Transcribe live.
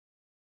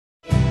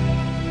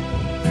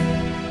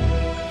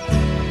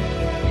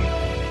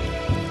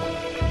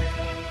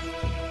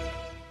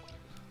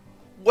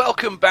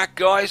Welcome back,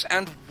 guys,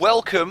 and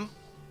welcome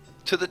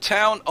to the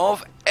town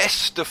of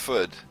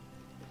Esterford.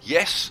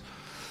 Yes,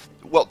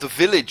 well, the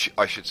village,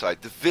 I should say,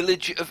 the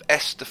village of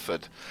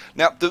Esterford.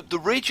 Now, the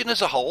region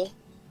as a whole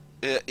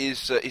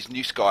is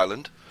New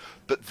Skyland,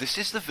 but this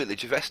is the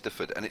village of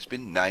Esterford, and it's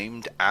been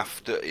named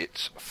after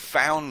its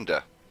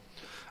founder.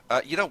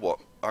 You know what?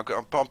 I'm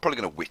probably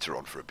going to witter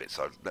on for a bit,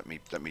 so let me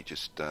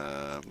just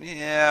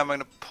yeah, I'm going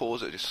to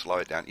pause it, just slow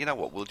it down. You know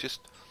what? We'll just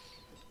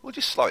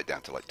slow it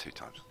down to like 2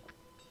 times,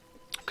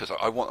 because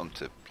I want them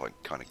to like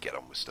kind of get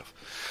on with stuff.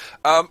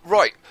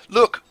 Right,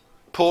 look,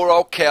 poor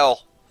old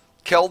Kel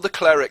the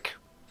cleric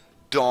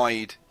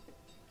died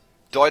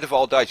of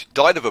old age,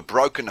 died of a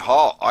broken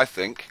heart, I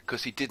think,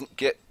 because he didn't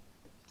get,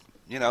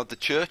 you know, the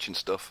church and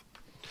stuff.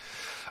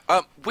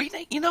 We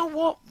need, you know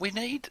what? We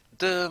need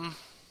the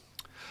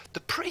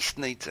priest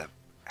needs a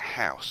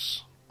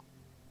house.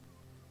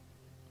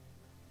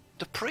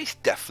 The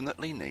priest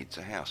definitely needs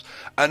a house.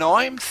 And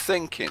I'm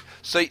thinking,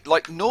 see,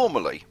 like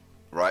normally,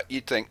 right,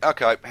 you'd think,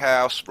 okay,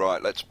 house,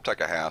 right, let's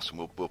take a house and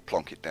we'll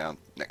plonk it down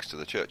next to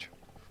the church.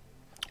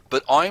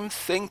 But I'm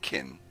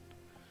thinking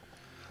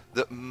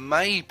that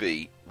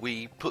maybe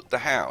we put the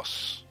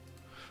house,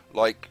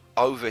 like,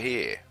 over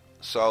here,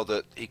 so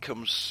that he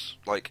comes,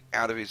 like,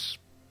 out of his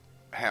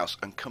house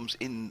and comes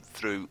in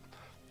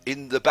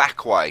the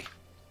back way.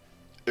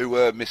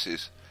 Who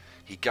misses?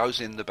 He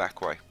goes in the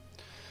back way.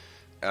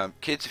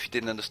 Kids, if you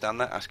didn't understand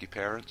that, ask your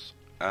parents.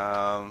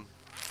 They'll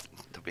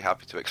be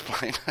happy to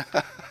explain.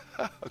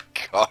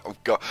 Oh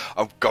God,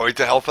 I'm going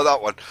to hell for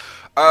that one.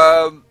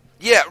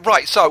 Yeah,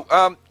 right. So,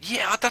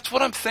 yeah, that's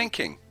what I'm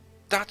thinking.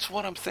 That's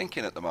what I'm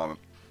thinking at the moment.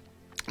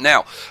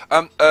 Now,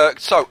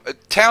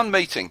 town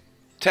meeting.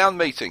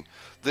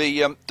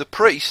 The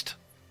priest,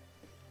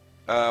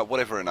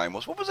 whatever her name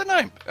was. What was her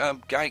name?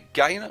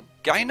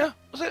 Gaynor,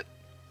 was it?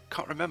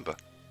 Can't remember.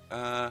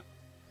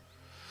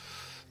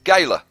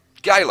 Gala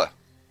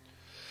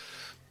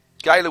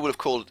would have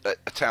called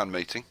a town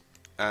meeting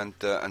and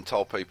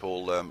told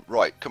people,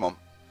 right, come on,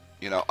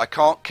 you know, I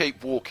can't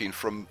keep walking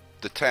from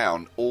the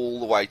town all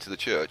the way to the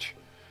church.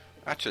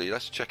 Actually,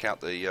 let's check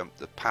out the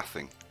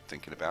pathing.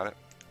 Thinking about it,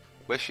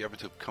 where's she having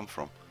to come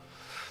from?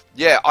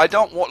 Yeah, I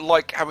don't want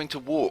like having to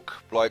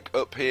walk like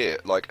up here,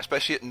 like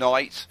especially at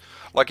night.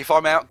 Like if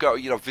I'm out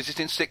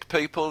visiting sick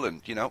people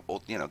and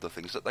or the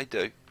things that they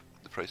do,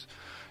 the priest,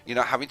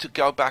 having to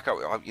go back up.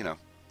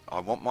 I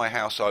want my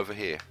house over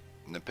here,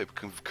 and then people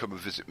can come and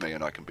visit me,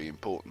 and I can be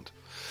important.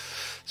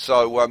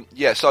 So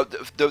yeah, so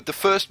the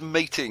first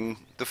meeting,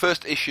 the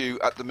first issue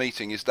at the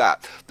meeting is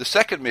that. The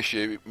second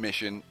issue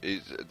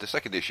is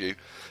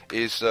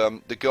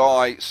the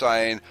guy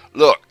saying,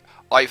 "Look,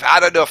 I've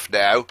had enough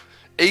now.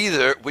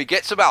 Either we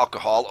get some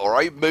alcohol, or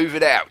I'm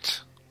moving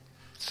out."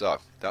 So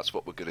that's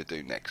what we're going to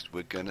do next.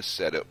 We're going to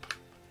set up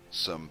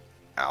some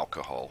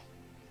alcohol.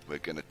 We're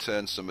going to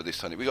turn some of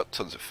this honey. We've got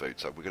tons of food,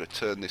 so we're going to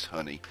turn this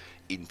honey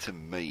into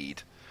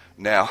mead.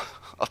 Now,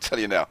 I'll tell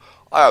you now,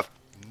 I have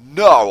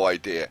no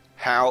idea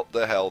how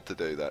the hell to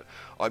do that.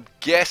 I'm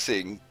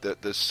guessing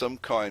that there's some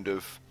kind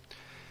of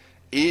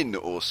inn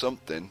or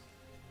something.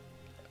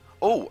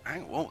 Oh,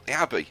 hang on, the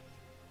Abbey.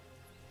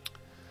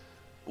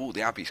 Oh,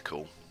 the Abbey's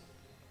cool.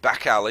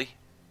 Back alley.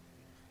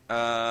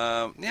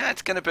 Yeah,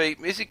 it's going to be.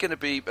 Is it going to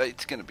be?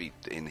 It's going to be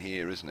in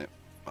here, isn't it?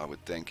 I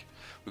would think.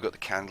 We've got the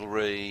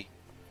candlery.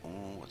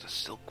 Oh, there's a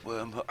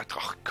silkworm hut.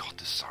 Oh God,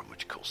 there's so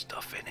much cool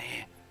stuff in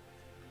here.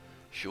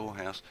 Shore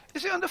house.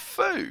 Is it under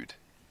food?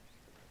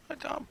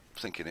 I'm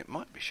thinking it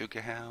might be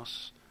sugar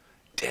house,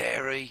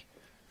 dairy.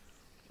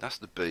 That's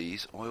the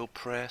bees. Oil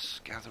press,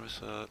 gatherer's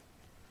hut.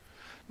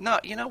 No,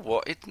 you know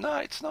what? It's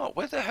not.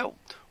 Where the hell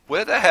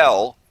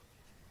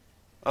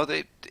are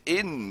the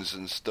inns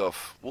and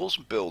stuff? Walls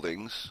and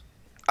buildings.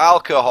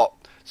 Alcohol.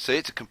 See,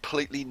 it's a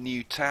completely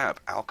new tab.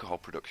 Alcohol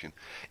production.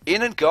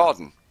 Inn and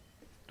garden.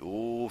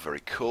 Oh, very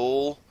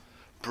cool.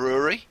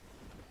 Brewery.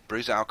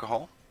 Brews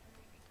alcohol.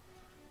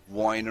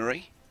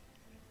 Winery.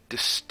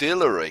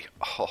 Distillery.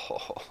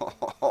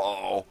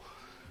 Oh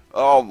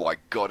my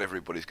God,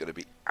 everybody's going to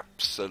be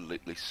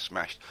absolutely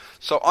smashed.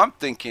 So I'm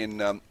thinking,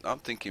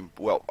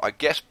 well, I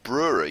guess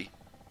brewery,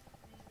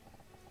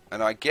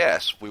 and I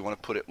guess we want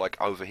to put it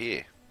like over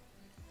here.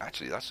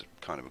 Actually, that's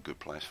kind of a good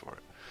place for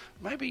it.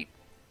 Maybe,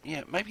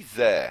 yeah, maybe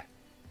there.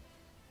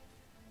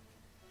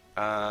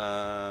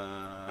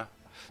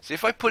 See,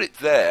 if I put it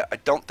there, I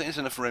don't think there's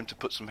enough room to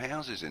put some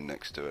houses in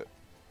next to it,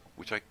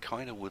 which I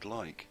kind of would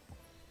like.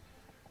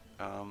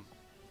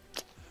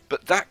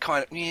 But that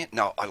kind of, yeah,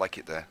 no, I like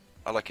it there.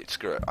 I like it.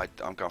 Screw it.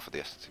 I'm going for the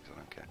aesthetics. I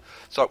don't care.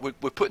 So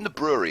we're putting the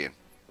brewery in,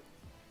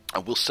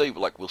 and we'll see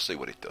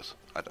what it does.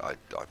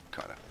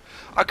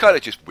 I kind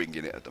of just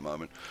winging it at the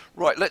moment.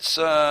 Right. Let's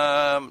do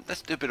a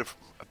bit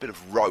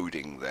of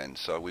roading then.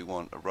 So we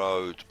want a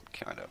road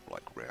kind of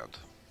like round.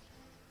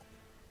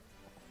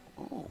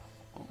 Ooh.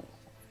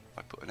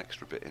 I put an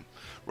extra bit in.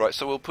 Right.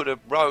 So we'll put a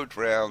road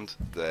round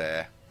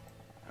there,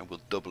 and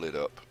we'll double it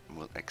up, and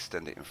we'll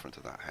extend it in front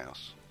of that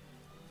house.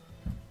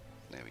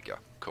 There we go.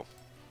 Cool.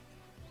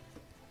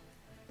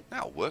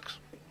 That works.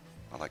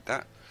 I like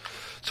that.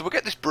 So we'll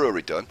get this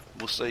brewery done.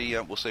 We'll see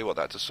what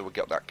that does. So we'll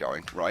get that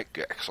going. Right,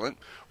 excellent.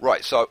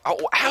 Right, so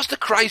how's the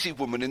crazy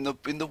woman in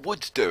the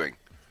woods doing?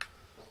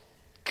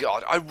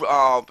 God,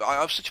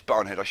 I'm such a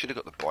bonehead. I should have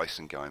got the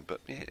bison going, but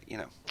you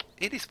know,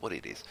 it is what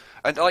it is.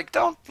 And like,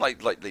 don't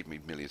like leave me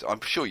millions.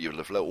 I'm sure you'll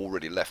have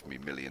already left me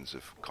millions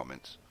of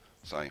comments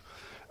saying,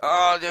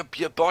 "Oh,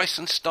 your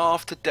bison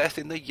starved to death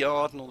in the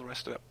yard" and all the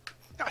rest of it.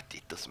 No,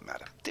 it doesn't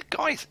matter.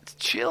 Guys,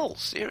 chill.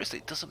 Seriously,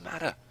 it doesn't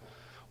matter.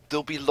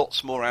 There'll be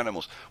lots more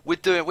animals. We're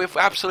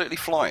absolutely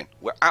flying.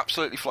 We're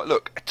absolutely flying.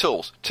 Look,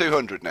 tools,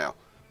 200 now.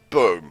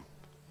 Boom.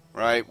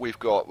 Right, we've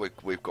got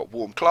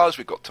warm clothes,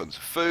 we've got tons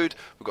of food,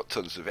 we've got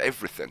tons of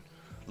everything.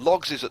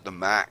 Logs is at the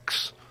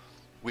max.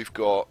 We've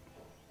got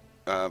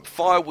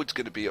firewood's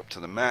going to be up to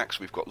the max.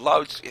 We've got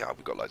loads. Yeah,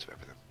 we've got loads of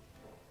everything.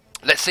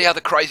 Let's see how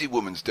the crazy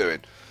woman's doing.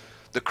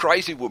 The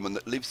crazy woman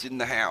that lives in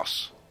the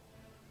house.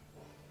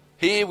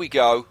 Here we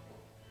go.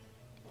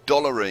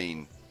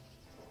 Dollarine.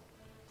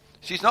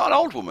 She's not an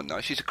old woman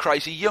though. She's a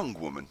crazy young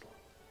woman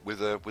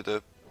with a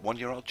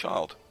 1-year-old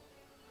child.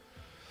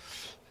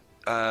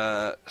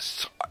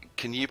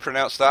 Can you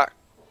pronounce that?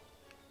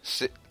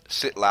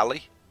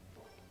 Sitlali?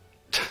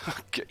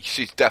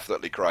 She's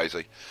definitely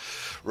crazy.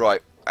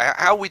 Right,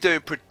 how are we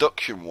doing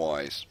production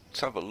wise?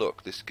 Let's have a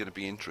look. This is going to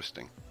be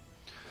interesting.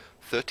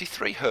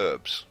 33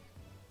 herbs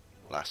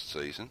last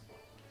season.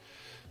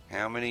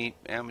 How many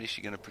is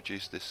she going to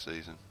produce this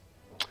season?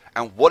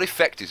 And what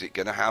effect is it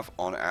going to have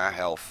on our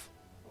health?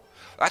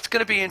 That's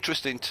going to be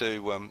interesting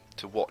to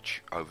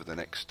watch over the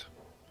next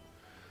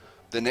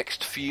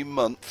few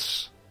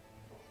months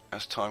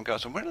as time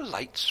goes on. We're in a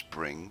late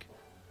spring.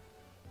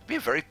 It'll be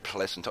a very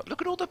pleasant time.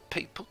 Look at all the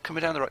people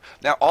coming down the road.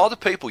 Now, are the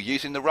people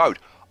using the road?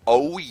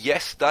 Oh,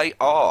 yes, they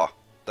are.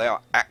 They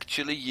are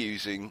actually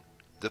using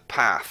the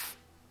path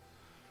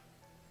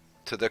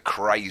to the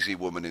crazy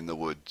woman in the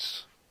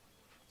woods.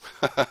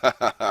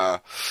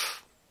 Love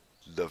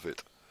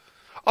it.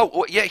 Oh,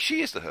 well, yeah,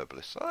 she is the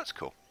herbalist. Oh, that's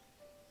cool.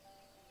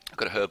 I've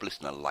got a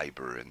herbalist and a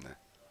labourer in there.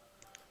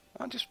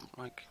 I'm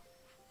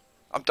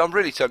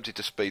really tempted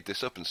to speed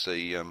this up and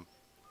see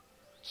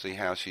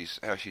how she's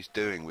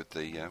doing with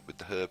the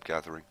herb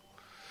gathering.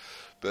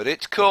 But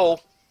it's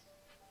cool.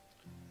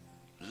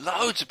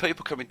 Loads of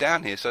people coming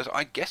down here, so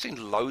I'm guessing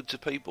loads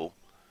of people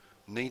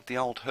need the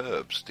old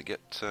herbs to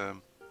get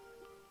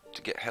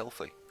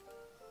healthy.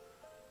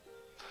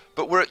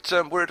 But we're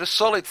at a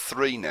solid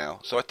 3 now,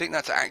 so I think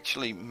that's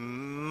actually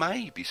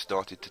maybe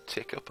started to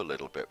tick up a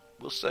little bit.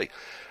 We'll see.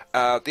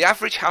 The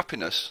average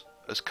happiness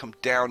has come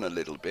down a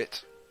little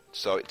bit,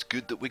 so it's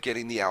good that we're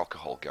getting the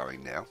alcohol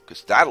going now,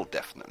 because that'll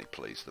definitely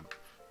please them.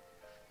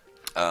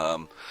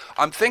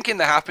 I'm thinking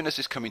the happiness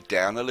is coming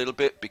down a little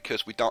bit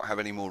because we don't have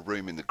any more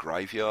room in the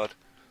graveyard.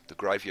 The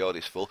graveyard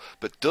is full.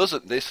 But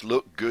doesn't this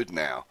look good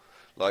now?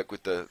 Like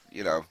with the,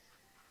 you know,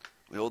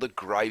 with all the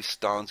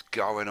gravestones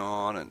going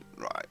on and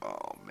right.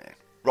 Oh man.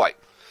 Right.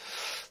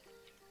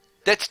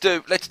 Let's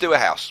do a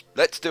house.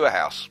 Let's do a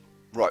house.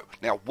 Right.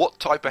 Now, what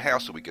type of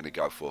house are we going to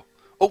go for?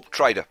 Oh,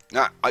 trader.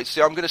 Now, I'm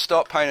going to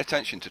start paying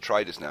attention to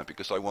traders now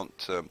because I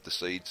want the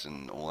seeds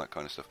and all that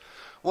kind of stuff.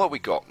 What have we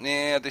got?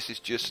 Yeah, this is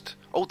just...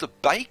 Oh, the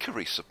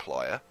bakery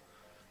supplier.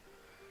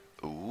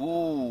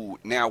 Ooh,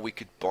 now we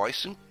could buy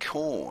some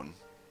corn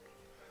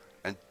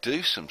and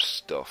do some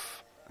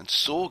stuff. And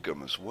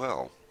sorghum as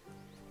well.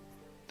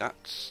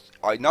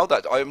 I know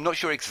that. I'm not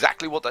sure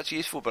exactly what that's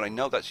used for, but I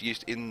know that's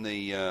used in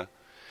the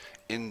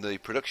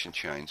production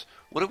chains.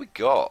 What have we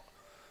got?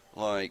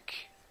 Like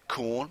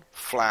corn,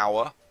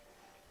 flour.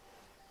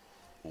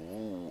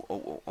 Ooh,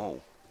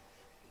 oh.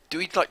 Do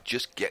we like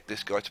just get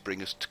this guy to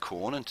bring us to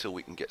corn until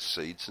we can get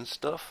seeds and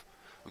stuff?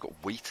 We've got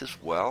wheat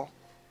as well.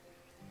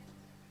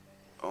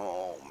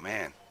 Oh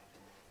man,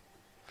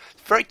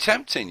 it's very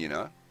tempting, you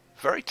know.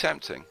 Very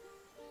tempting,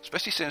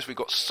 especially since we've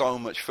got so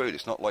much food.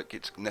 It's not like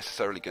it's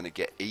necessarily going to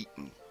get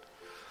eaten.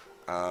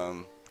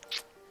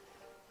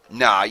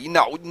 Nah, you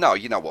know what?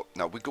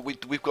 No,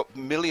 we've got a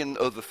million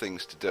other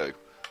things to do.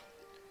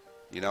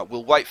 You know,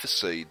 we'll wait for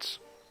seeds.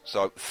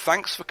 So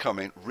thanks for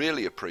coming.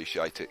 Really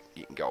appreciate it.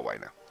 You can go away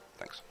now.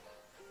 Thanks.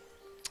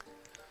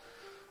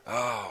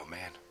 Oh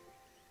man.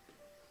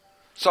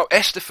 So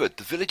Esterford,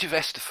 the village of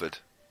Esterford.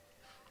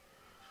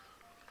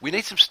 We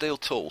need some steel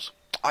tools.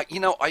 I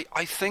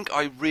think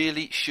I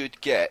really should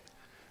get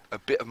a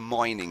bit of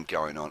mining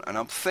going on, and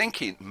I'm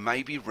thinking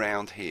maybe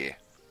round here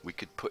we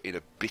could put in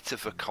a bit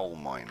of a coal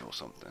mine or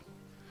something.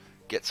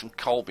 Get some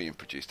coal being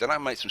produced. Then I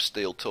make some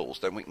steel tools.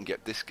 Then we can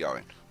get this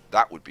going.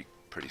 That would be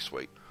pretty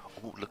sweet.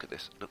 Oh, look at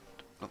this. Look.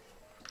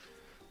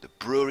 The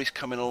brewery's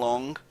coming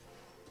along.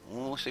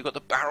 Oh, so you've got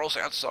the barrels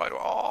outside.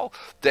 Oh,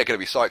 they're going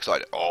to be so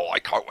excited. Oh, I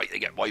can't wait to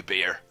get my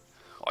beer.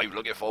 I'm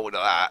looking forward to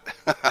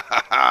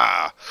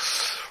that.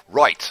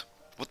 Right.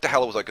 What the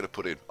hell was I going to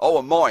put in? Oh,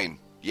 a mine.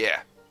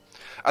 Yeah.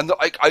 And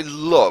I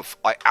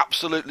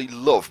absolutely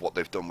love what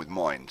they've done with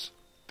mines.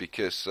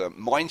 Because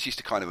mines used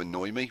to kind of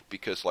annoy me.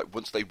 Because like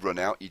once they run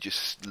out, you're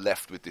just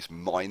left with this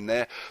mine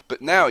there.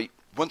 But now,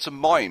 once a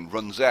mine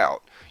runs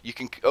out, you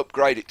can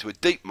upgrade it to a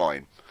deep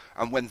mine.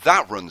 And when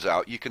that runs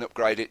out, you can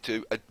upgrade it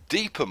to a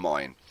deeper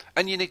mine.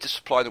 And you need to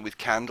supply them with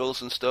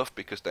candles and stuff,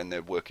 because then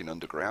they're working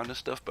underground and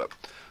stuff. But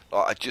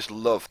I just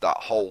love that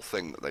whole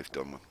thing that they've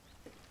done.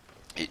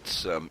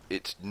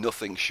 It's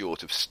nothing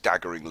short of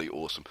staggeringly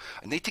awesome.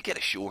 I need to get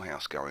a shore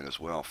house going as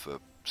well for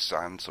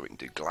sand, so we can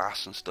do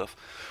glass and stuff.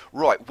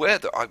 Right, where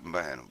the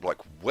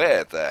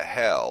where the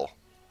hell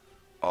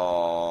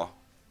are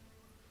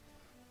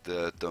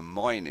the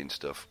mining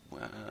stuff?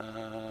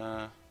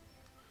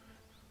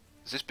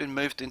 Has this been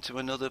moved into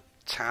another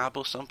tab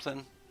or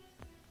something?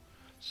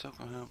 So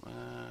no.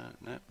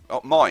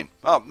 Oh, mine.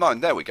 Oh, mine.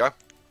 There we go.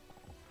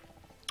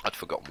 I'd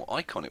forgotten what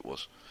icon it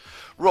was.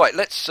 Right,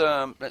 let's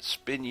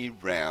spin you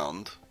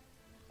round.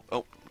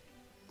 Oh,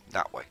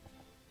 that way.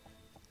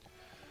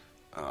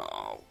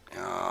 Oh,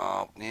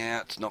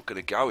 yeah, it's not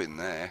going to go in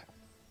there.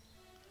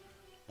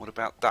 What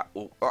about that?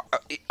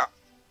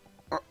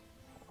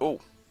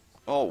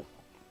 Oh,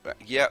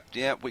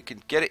 yeah, we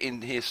can get it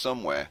in here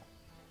somewhere.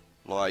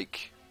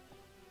 Like,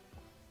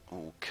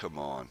 oh, come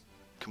on,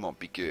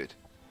 be good.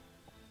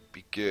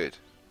 Be good.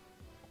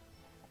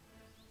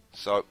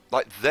 So,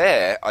 like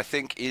there, I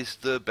think is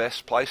the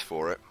best place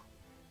for it.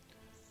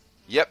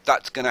 Yep,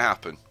 that's going to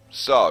happen.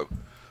 So,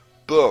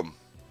 boom.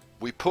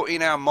 We put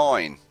in our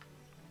mine.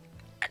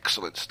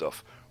 Excellent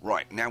stuff.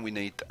 Right, now we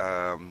need,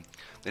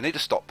 they need a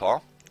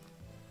stockpile.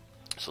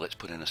 So let's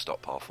put in a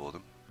stockpile for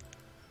them.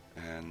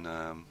 And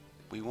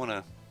we want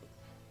a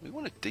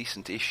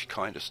decent-ish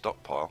kind of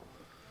stockpile.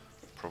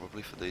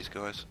 Probably for these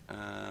guys.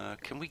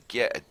 Can we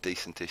get a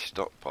decent-ish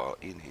stockpile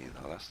in here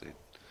though? That's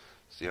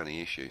the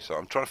only issue. So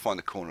I'm trying to find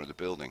the corner of the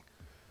building.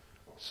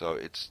 So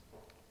it's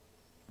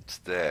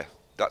there.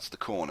 That's the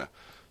corner.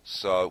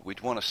 So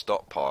we'd want a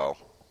stockpile.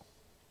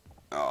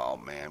 Oh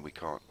man, we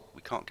can't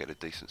get a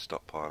decent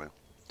stockpile in.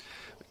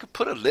 We could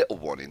put a little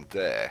one in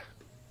there.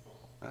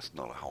 That's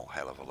not a whole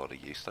hell of a lot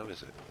of use though,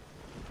 is it?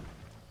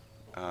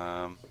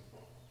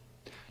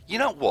 You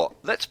know what?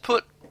 Let's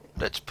put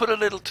a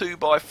little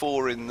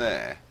 2x4 in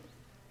there.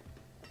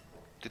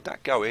 Did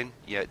that go in?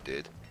 Yeah, it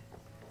did.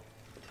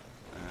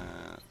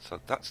 So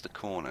that's the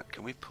corner.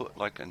 Can we put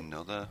like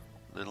another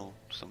little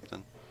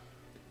something?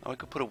 Oh, we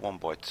could put a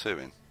 1x2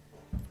 in.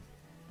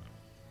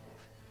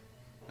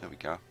 There we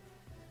go.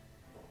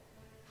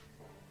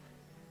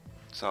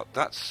 So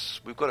that's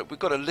we've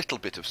got a little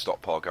bit of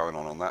stockpile going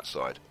on that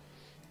side.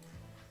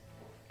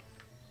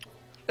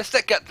 I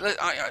think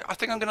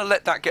I'm going to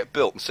let that get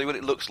built and see what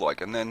it looks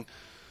like, and then,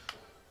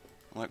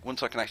 like,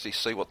 once I can actually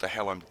see what the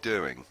hell I'm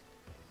doing,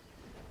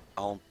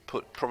 I'll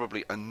put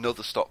probably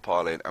another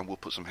stockpile in, and we'll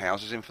put some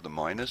houses in for the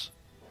miners.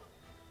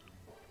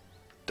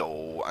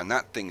 Oh, and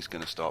that thing's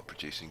going to start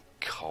producing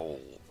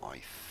coal,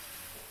 I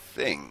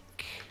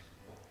think.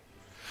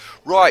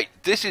 Right,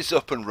 this is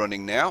up and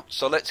running now,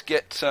 so let's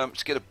get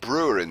a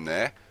brewer in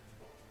there.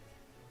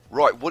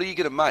 Right, what are you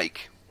going to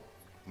make?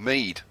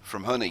 Mead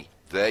from honey.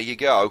 There you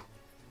go.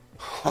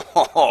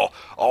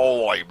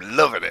 Oh, I'm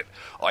loving it.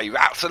 I'm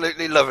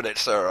absolutely loving it,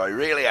 sir. I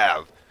really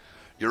am.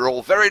 You're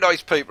all very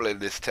nice people in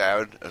this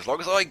town. As long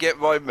as I get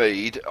my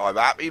mead, I'm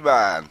a happy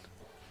man.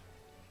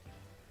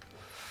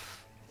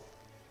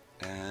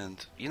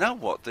 And you know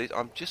what?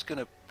 I'm just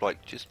going to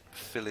just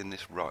fill in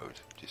this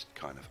road, just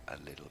kind of a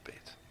little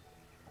bit.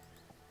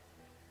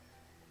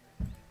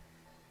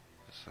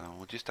 So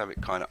we'll just have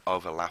it kind of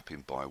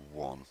overlapping by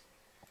one.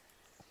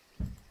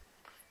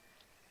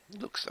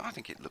 I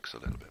think it looks a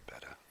little bit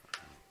better.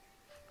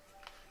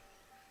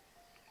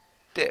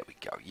 There we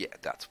go. Yeah,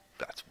 that's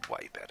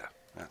way better.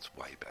 That's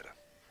way better.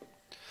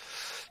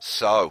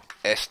 So,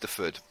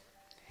 Esterford.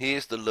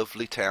 Here's the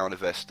lovely town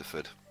of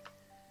Esterford.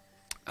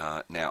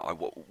 Now,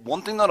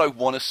 one thing that I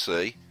want to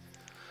see,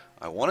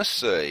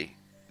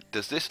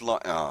 does this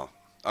like... Oh,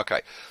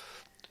 okay.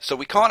 So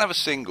we can't have a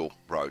single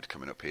road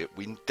coming up here.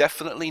 We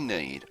definitely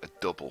need a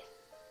double.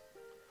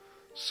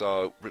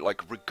 So,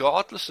 like,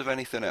 regardless of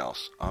anything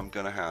else, I'm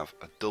going to have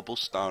a double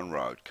stone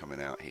road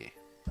coming out here.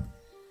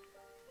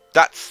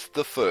 That's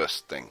the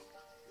first thing.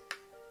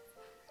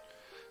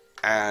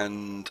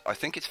 And I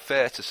think it's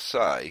fair to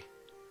say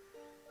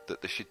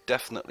that there should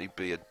definitely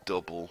be a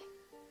double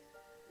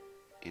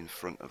in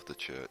front of the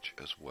church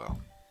as well.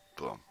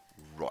 Boom.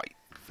 Right,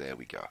 there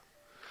we go.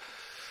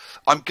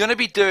 I'm going to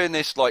be doing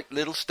this like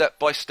little step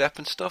by step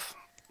and stuff.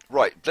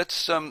 Right,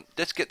 let's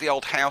get the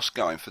old house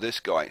going for this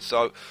guy.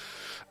 So,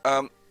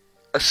 a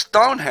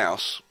stone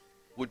house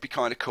would be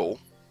kind of cool.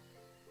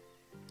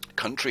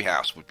 Country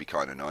house would be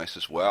kind of nice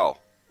as well.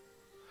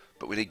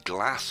 But we need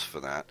glass for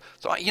that.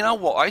 So, you know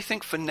what? I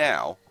think for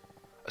now,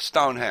 a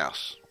stone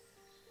house.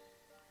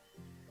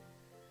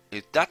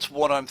 That's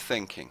what I'm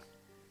thinking.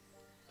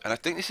 And I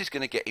think this is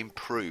going to get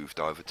improved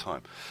over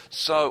time.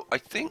 So, I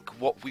think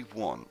what we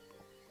want...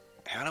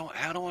 How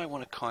do I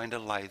want to kind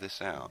of lay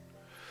this out?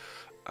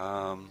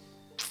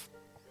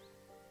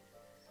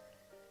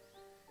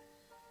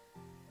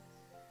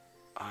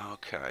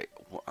 Okay,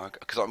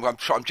 because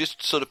I'm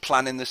just sort of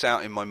planning this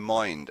out in my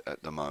mind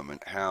at the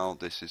moment, how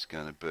this is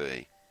going to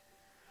be.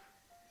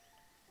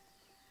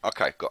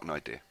 Okay, got an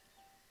idea.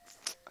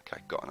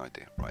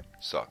 Right,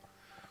 so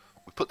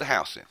we put the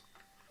house in.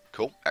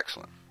 Cool,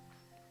 excellent.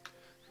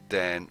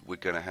 Then we're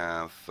going to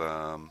have,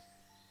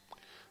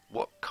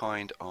 what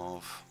kind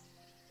of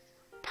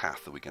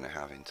path are we going to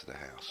have into the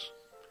house?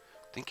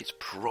 I think it's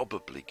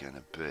probably going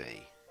to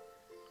be,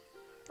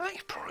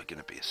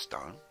 a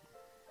stone.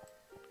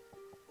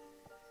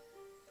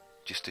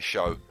 Just to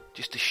show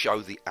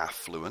the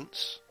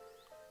affluence.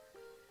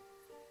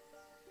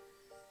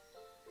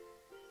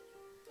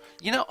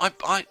 You know, I'm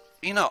going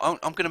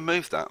to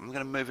move that. I'm going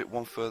to move it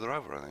one further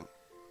over, I think.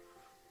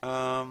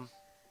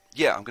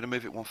 Yeah, I'm going to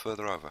move it one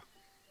further over.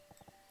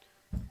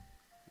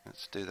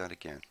 Let's do that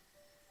again.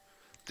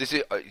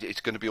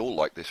 It's going to be all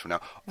like this from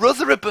now.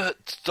 Rutherford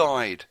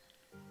died.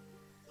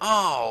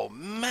 Oh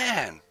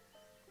man,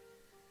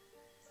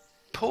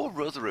 poor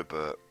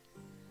Rutherford.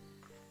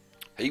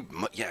 He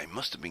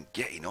must have been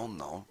getting on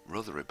though.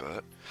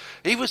 Rutherford.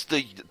 He was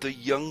the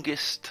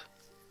youngest.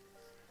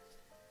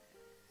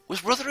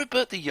 Was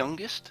Rutherford the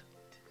youngest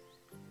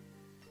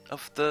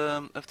of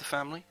the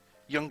family?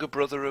 Younger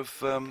brother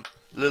of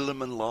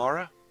Lilum and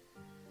Lara?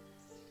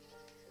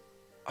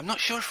 I'm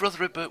not sure if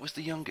Rutherford was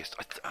the youngest.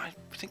 I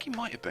think he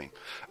might have been.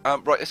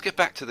 Right, let's get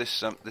back to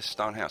this this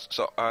stone house.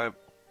 So I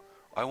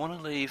want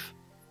to leave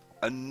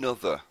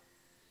another.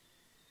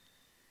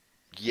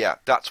 Yeah,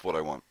 that's what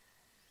I want.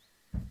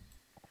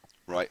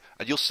 Right,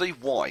 and you'll see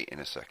why in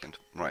a second.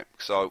 Right,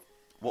 so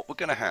what we're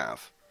going to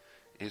have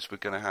is we're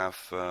going to have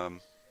a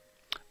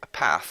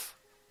path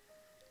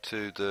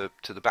to the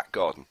back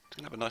garden. It's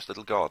going to have a nice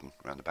little garden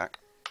around the back.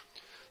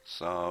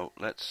 So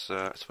let's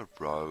have a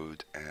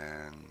road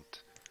and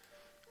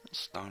a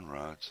stone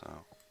road. So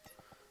I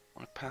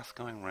want a path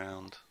going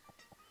round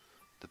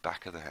the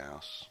back of the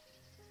house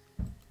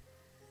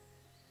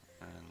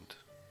and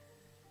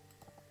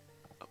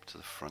up to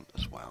the front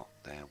as well.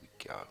 There we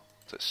go.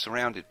 So it's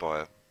surrounded by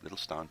a little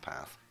stone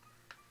path,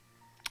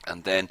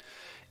 and then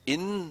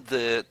in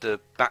the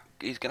back,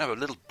 he's going to have a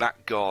little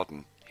back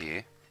garden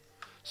here.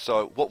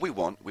 So what we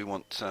want, what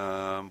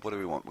do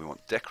we want? We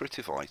want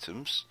decorative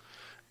items,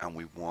 and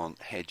we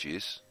want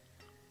hedges.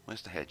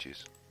 Where's the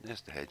hedges?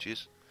 There's the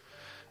hedges.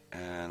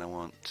 And I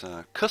want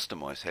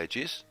customized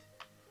hedges.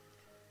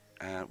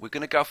 And we're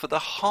going to go for the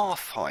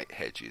half-height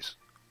hedges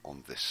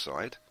on this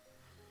side,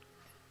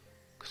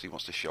 because he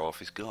wants to show off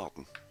his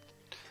garden.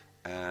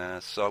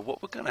 So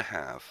what we're going to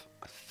have,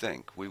 I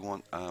think, we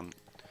want a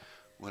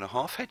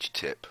half-edge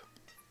tip.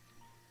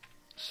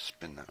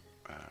 Spin that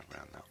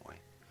around that way.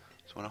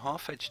 So on a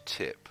half-edge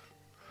tip.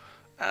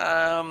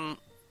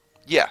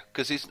 Yeah,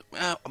 because he's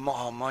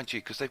mind you,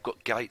 because they've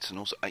got gates and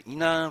also. You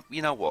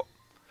know what?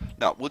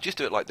 No, we'll just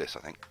do it like this. I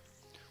think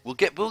we'll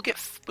get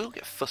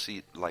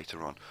fussy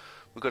later on.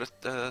 We've got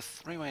a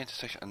three-way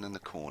intersection and then the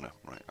corner.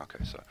 Right.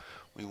 Okay. So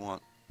we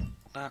want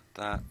that.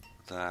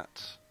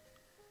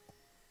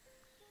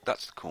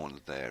 That's the corner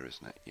there,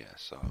 isn't it? Yeah.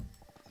 So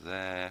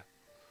there.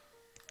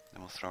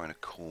 Then we'll throw in a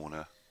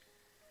corner,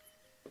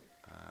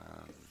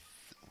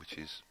 which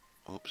is.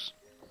 Oops.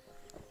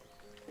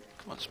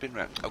 Come on, spin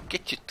round. Oh,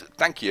 get your.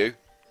 Thank you.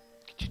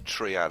 Get your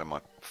tree out of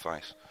my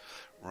face.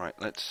 Right,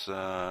 let's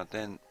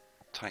then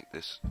take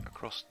this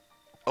across.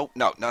 Oh,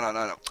 no.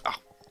 Oh,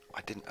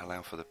 I didn't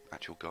allow for the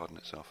actual garden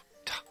itself.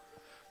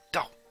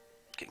 Duh.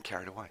 Getting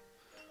carried away.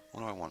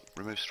 What do I want?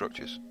 Remove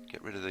structures.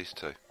 Get rid of these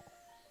two.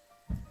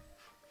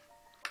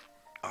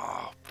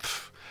 Oh,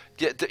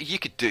 yeah, you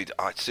could do.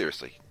 I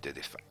seriously do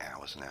this for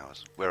hours and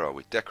hours. Where are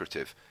we?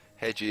 Decorative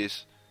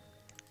hedges,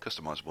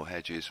 customizable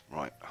hedges.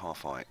 Right,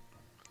 half height.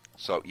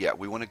 So yeah,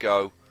 we want to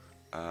go.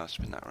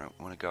 Spin that around.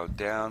 We want to go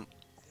down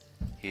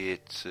here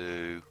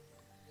to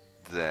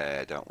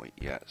there, don't we?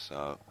 Yeah.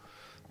 So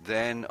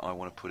then I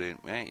want to put in.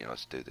 Yeah,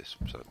 let's do this.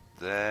 So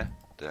there.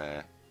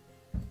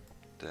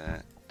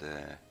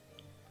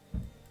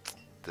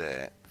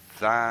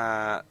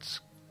 That's.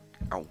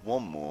 Oh,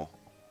 one more.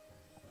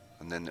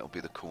 And then it'll be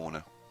the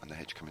corner and the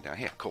hedge coming down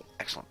here. Cool.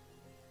 Excellent.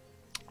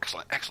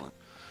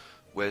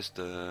 Where's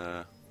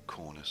the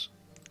corners?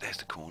 There's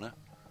the corner.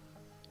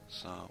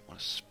 So I want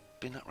to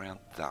spin it around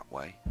that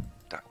way.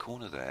 That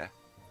corner there.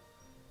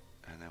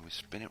 And then we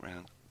spin it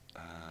around.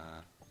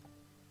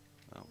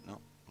 No.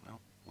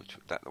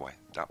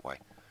 That way.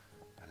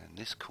 And then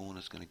this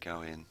corner's going to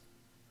go in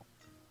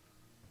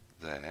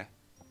there.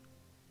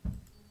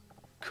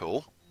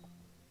 Cool.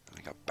 And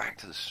we go back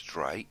to the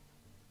straight.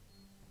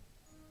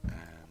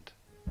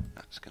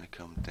 That's going to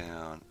come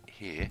down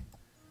here.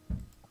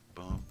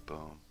 Boom.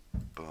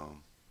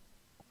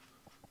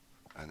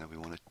 And then we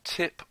want to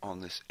tip on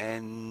this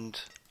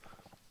end.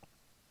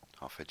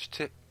 Half edge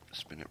tip.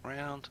 Spin it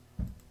round.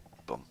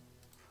 Boom.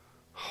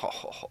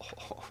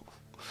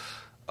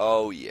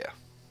 Oh yeah.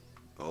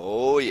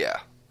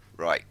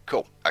 Right.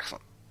 Cool.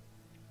 Excellent.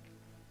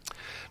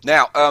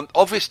 Now,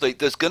 obviously,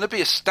 there's going to be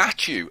a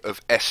statue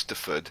of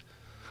Esterford,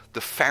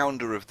 the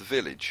founder of the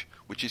village,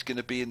 which is going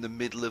to be in the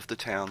middle of the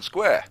town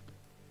square.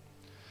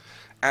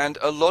 And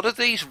a lot of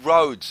these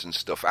roads and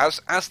stuff,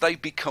 as they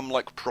become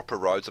like proper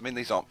roads, I mean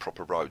these aren't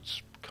proper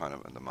roads kind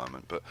of at the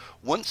moment, but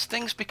once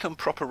things become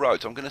proper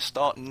roads, I'm going to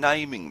start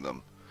naming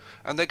them.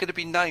 And they're going to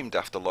be named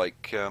after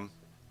like,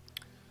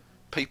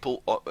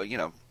 people, you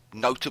know,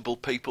 notable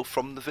people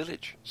from the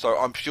village. So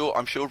I'm sure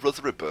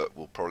Rutheribert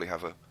will probably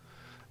have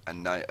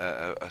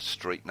a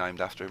street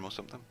named after him or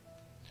something.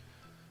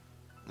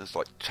 There's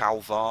like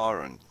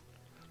Talvar and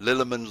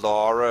Lilleman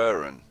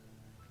Lara, and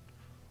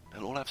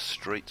they'll all have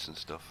streets and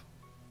stuff.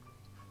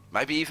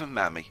 Maybe even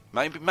Mammy.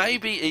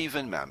 Maybe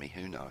even Mammy.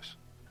 Who knows?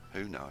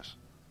 Who knows?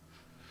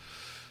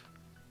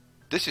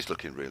 This is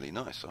looking really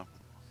nice.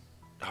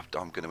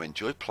 I'm going to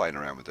enjoy playing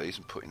around with these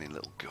and putting in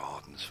little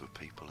gardens for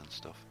people and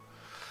stuff.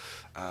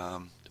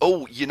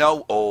 Oh, you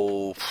know,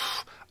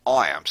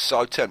 I am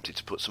so tempted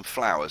to put some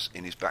flowers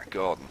in his back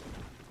garden.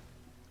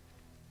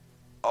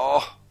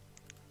 Oh,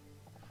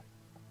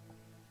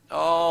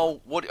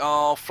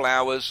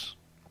 flowers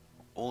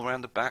all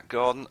around the back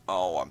garden.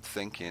 Oh, I'm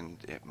thinking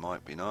it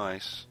might be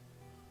nice.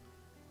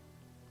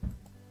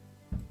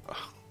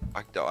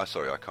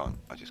 Sorry, I can't.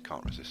 I just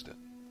can't resist it.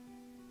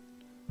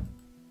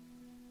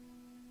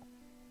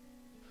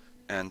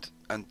 And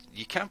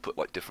you can put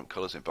like different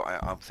colours in, but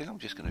I think I'm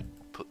just going to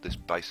put this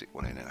basic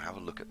one in and have a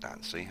look at that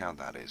and see how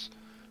that is.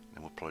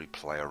 And we'll probably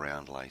play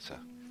around later.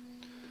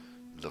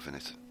 Loving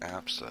it.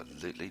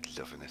 Absolutely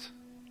loving it.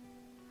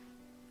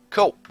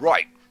 Cool.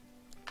 Right.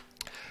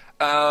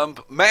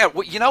 Man,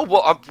 you know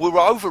what? We're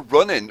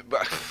overrunning.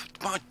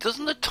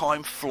 Doesn't the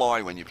time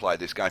fly when you play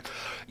this game?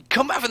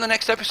 Come back for the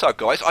next episode,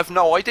 guys. I've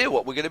no idea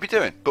what we're going to be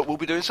doing, but we'll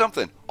be doing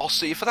something. I'll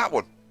see you for that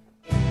one.